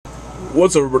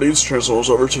What's up, everybody? It's Transformers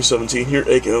over 217 here,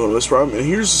 aka Optimusprime, and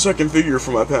here's the second figure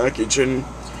for my package, and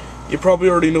you probably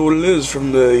already know what it is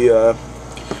from the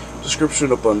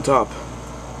description up on top.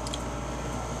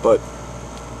 But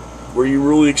were you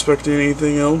really expecting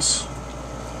anything else?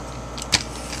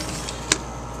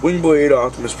 Wingblade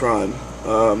Optimusprime.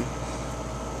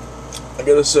 I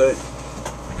gotta say,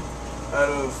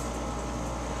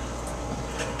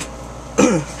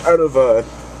 out of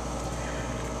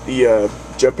the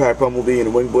Jetpack Bumblebee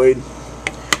and Wingblade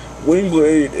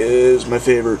is my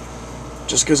favorite,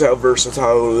 just because how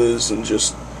versatile it is, and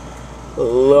just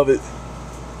love it.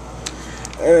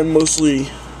 And mostly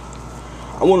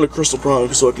I wanted a Crystal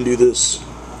Prime so I can do this.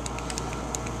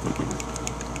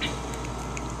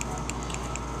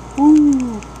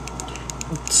 Woo.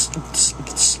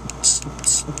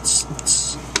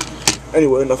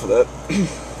 Anyway, enough of that.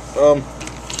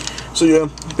 So yeah,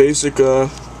 basic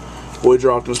Voyager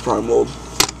Optimusprime mold.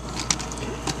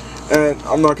 And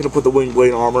I'm not going to put the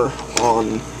Wingblade armor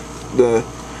on the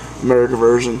American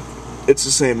version. It's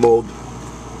the same mold.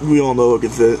 We all know it can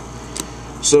fit.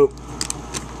 So,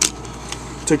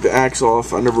 take the axe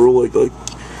off. I never really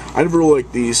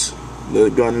liked these, the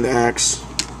gun and the axe.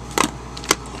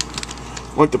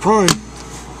 Like the Prime,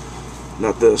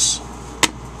 not this.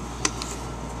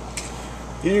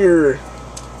 Here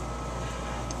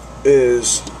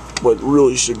is what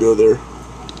really should go there.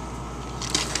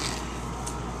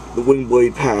 The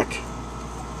Wingblade pack.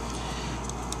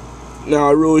 Now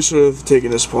I really should have taken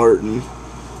this part and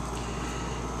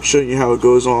shown you how it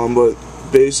goes on, but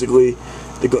basically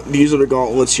these are the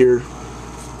gauntlets here.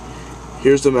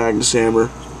 Here's the Magnus hammer.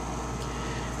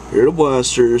 Here are the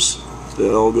blasters.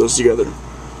 That all goes together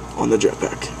on the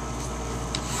jetpack.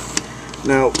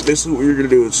 Now basically what you're going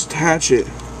to do is attach it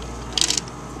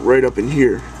right up in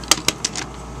here.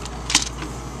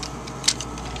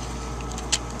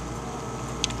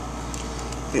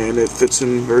 And it fits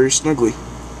in very snugly.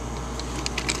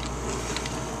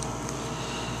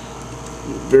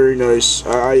 Very nice.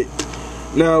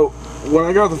 Now, when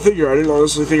I got the figure, I didn't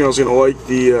honestly think I was gonna like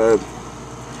the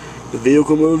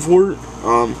vehicle mode for it.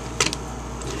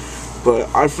 But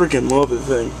I freaking love the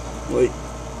thing. Like,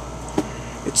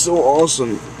 it's so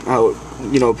awesome how it,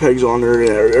 pegs on there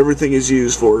and everything is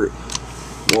used for it.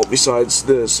 Well, besides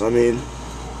this, I mean,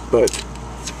 but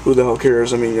who the hell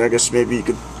cares? I mean, I guess maybe you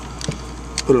could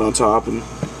put it on top, and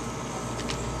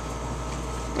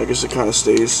I guess it kind of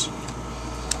stays.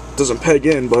 It doesn't peg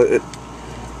in, but it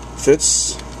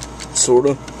fits,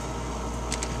 sorta.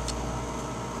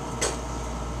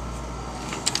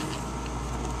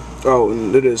 Oh,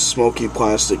 and it is smoky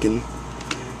plastic, and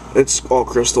it's all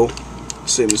crystal,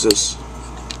 same as this.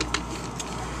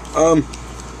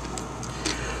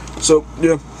 So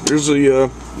yeah, here's the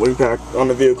wing pack on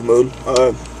the vehicle mode.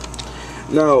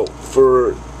 Now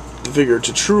for the figure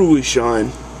to truly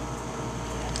shine,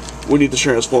 we need the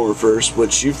transformer first,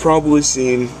 which you've probably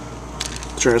seen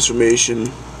the transformation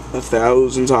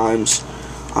 1,000 times.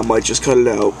 I might just cut it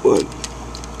out, but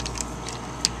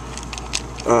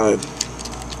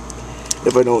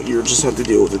if I don't, you'll just have to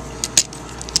deal with it.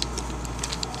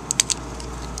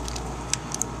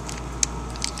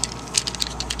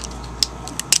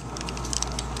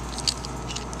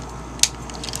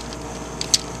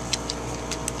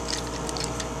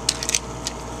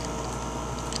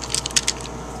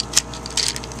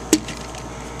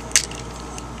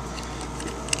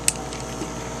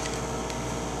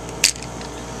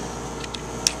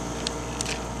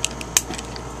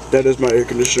 That is my air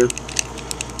conditioner.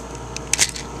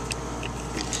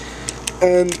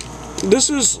 And this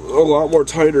is a lot more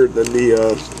tighter than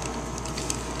the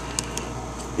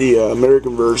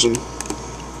American version.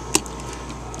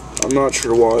 I'm not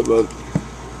sure why, but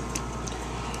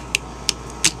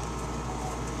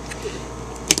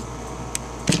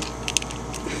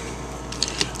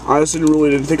I honestly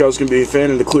really didn't think I was going to be a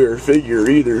fan of the clear figure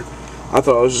either. I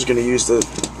thought I was just going to use the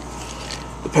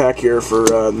pack here for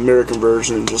the American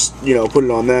version and just, put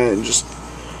it on that and just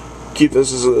keep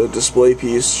this as a display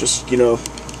piece, just,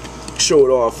 show it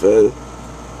off a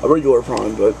regular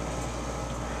Prime. But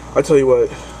I tell you what,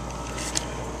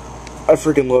 I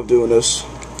freaking love doing this.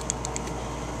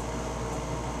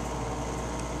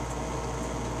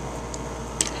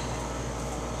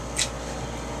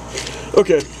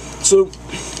 Okay, so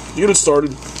to get it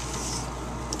started,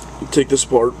 you take this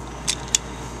apart.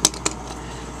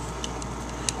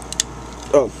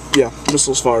 Oh, yeah,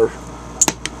 missiles fire.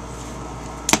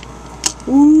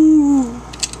 Woo!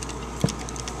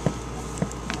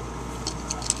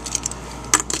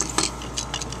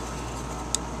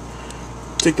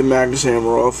 take the Magnus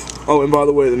hammer off. Oh, and by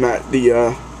the way,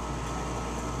 the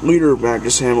liter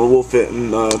Magnus hammer will fit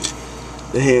in the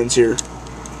hands here.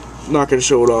 I'm not going to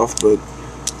show it off, but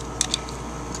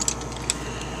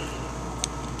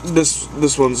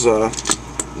this one's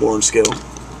more in scale.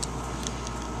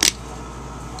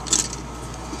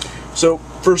 So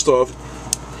first off,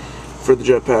 for the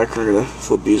jetpack, we're gonna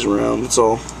flip these around. It's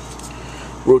all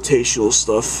rotational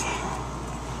stuff.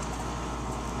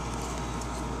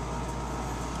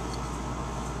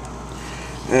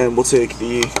 And we'll take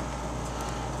the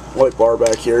white bar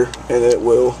back here, and it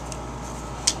will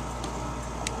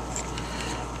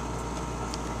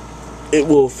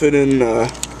fit in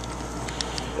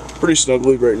pretty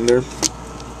snugly right in there.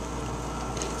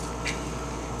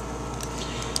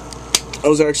 I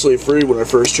was actually afraid when I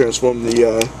first transformed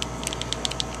the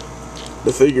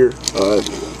figure.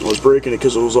 I was breaking it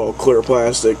because it was all clear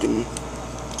plastic and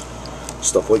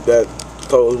stuff like that. I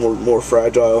thought it was more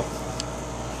fragile.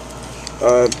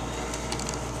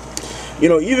 You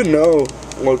know, even though,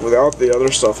 like, without the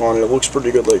other stuff on it, it looks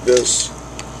pretty good like this.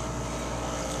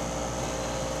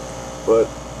 But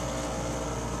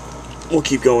we'll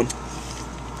keep going.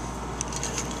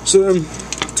 So then,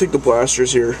 take the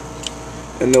blasters here,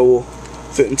 and they'll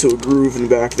fit into a groove in the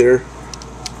back there.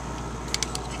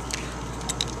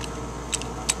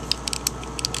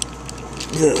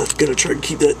 Yeah, I'm gonna try to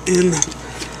keep that in.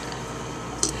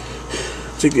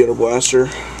 Take the other blaster,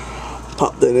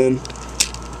 pop that in.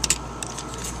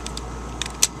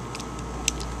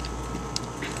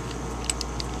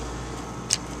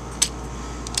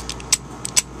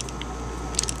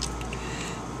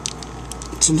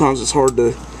 Sometimes it's hard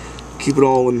to keep it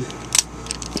all in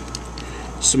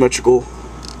symmetrical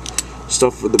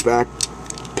stuff with the back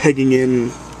pegging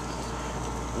in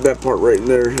that part right in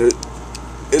there.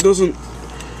 It doesn't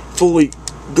fully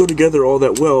go together all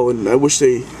that well, and I wish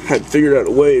they had figured out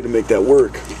a way to make that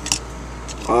work.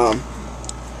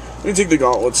 Let me take the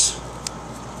gauntlets,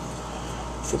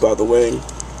 flip out the wing,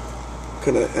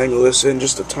 kind of angle this in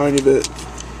just a tiny bit,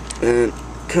 and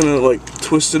kind of like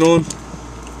twist it on.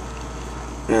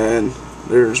 And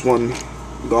there's one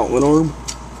gauntlet arm.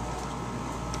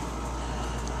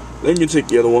 Then you take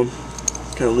the other one,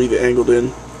 kind of leave it angled in,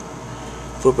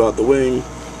 flip out the wing,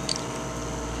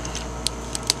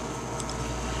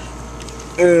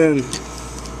 and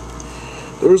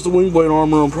there's the wing blade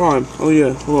armor on Prime. Oh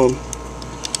yeah, hold on.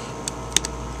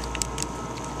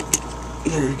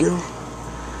 There you go.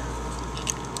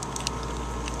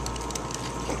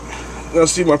 Now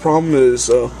see, my problem is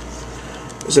that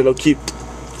it'll keep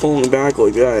falling back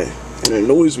like that, and it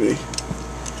annoys me.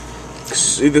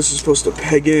 See, this is supposed to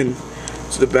peg in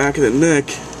to the back of the neck,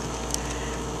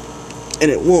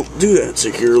 and it won't do that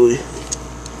securely.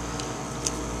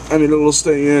 I mean, it'll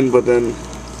stay in, but then,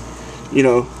 you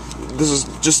know,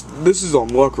 this is on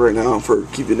luck right now for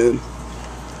keeping in.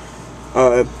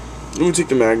 Let me take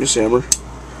the Magnus hammer.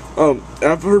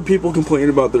 I've heard people complain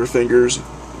about their fingers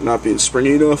not being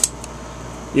springy enough.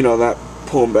 You know, not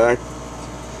pulling back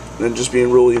and just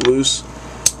being really loose.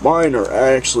 Mine are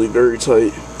actually very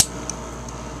tight.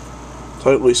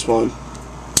 Tightly spun.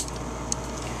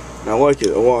 And I like it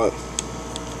a lot.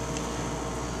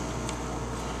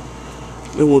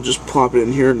 Then we'll just plop it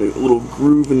in here in a little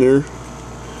groove in there.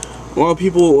 A lot of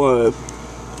people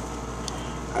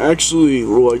actually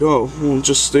were like, oh, well, it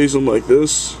just stays in like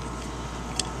this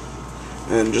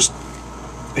and just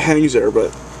hangs there,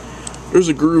 but there's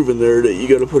a groove in there that you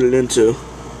got to put it into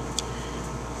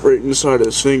right inside of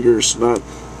his fingers, not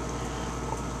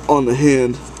on the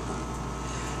hand,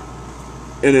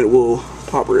 and it will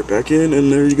pop right back in,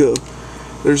 and there you go.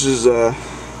 There's his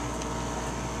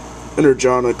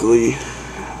energetically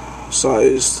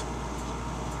sized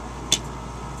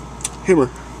hammer.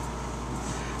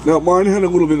 Now mine had a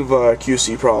little bit of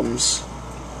QC problems.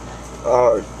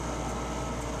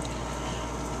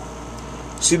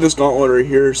 See this gauntlet right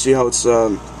here? See how it's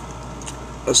a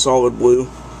solid blue?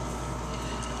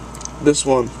 This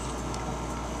one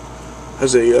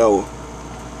has a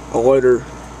lighter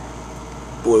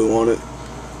blue on it,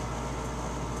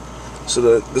 so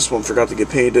that this one forgot to get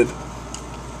painted,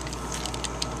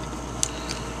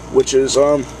 which is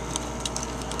a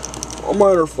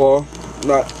minor flaw.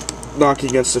 Not knocking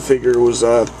against the figure. It was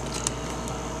the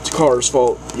car's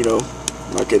fault, you know,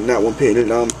 not getting that one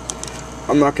painted.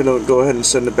 I'm not gonna go ahead and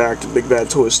send it back to Big Bad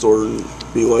Toy Store and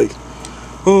be like,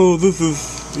 oh, this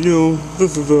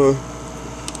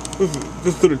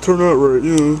didn't turn out right,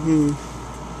 you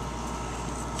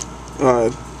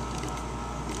know.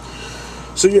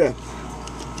 So yeah,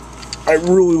 I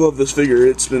really love this figure.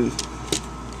 It's been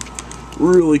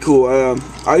really cool.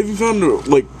 I even found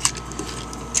like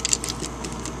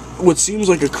what seems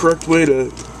like a correct way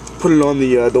to put it on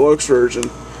the deluxe version.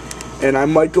 And I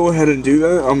might go ahead and do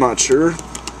that, I'm not sure.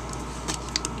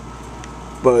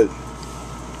 But,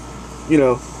 you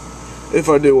know, if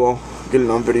I do, I'll get it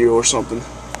on video or something.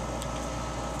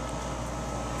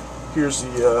 Here's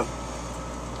the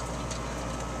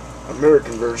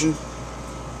American version.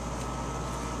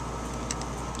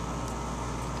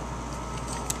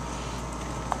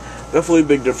 Definitely a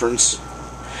big difference.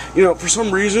 You know, for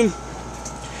some reason,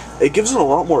 it gives it a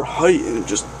lot more height, and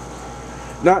just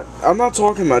I'm not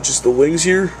talking about just the wings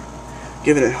here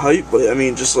giving it height, but I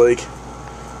mean just like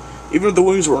even if the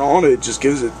wings were on it, it just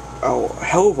gives it a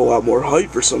hell of a lot more height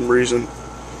for some reason.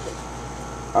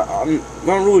 I'm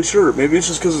not really sure. Maybe it's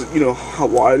just because, you know, how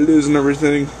wide it is and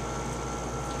everything.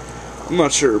 I'm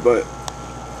not sure, but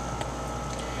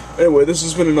anyway, this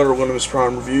has been another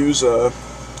Optimusprime reviews.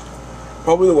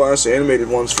 Probably the last animated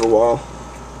ones for a while.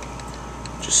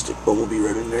 Just stick Bumblebee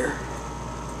right in there.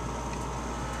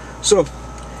 So,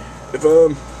 if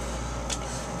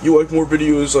you like more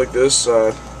videos like this,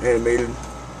 animated,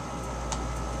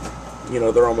 you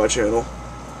know, they're on my channel.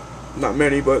 Not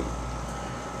many, but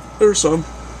there are some.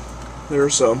 There are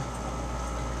some.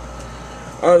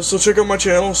 So check out my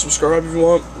channel, subscribe if you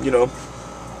want, you know.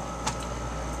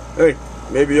 Hey,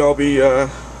 maybe I'll be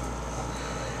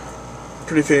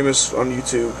pretty famous on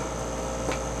YouTube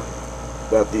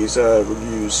about these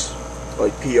reviews,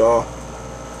 like PR,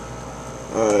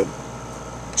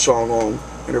 Long,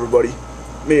 and everybody.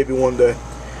 Maybe one day.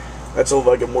 That's if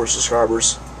I get more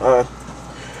subscribers.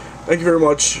 Thank you very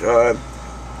much. Go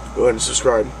ahead and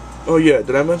subscribe. Oh yeah,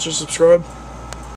 did I mention subscribe?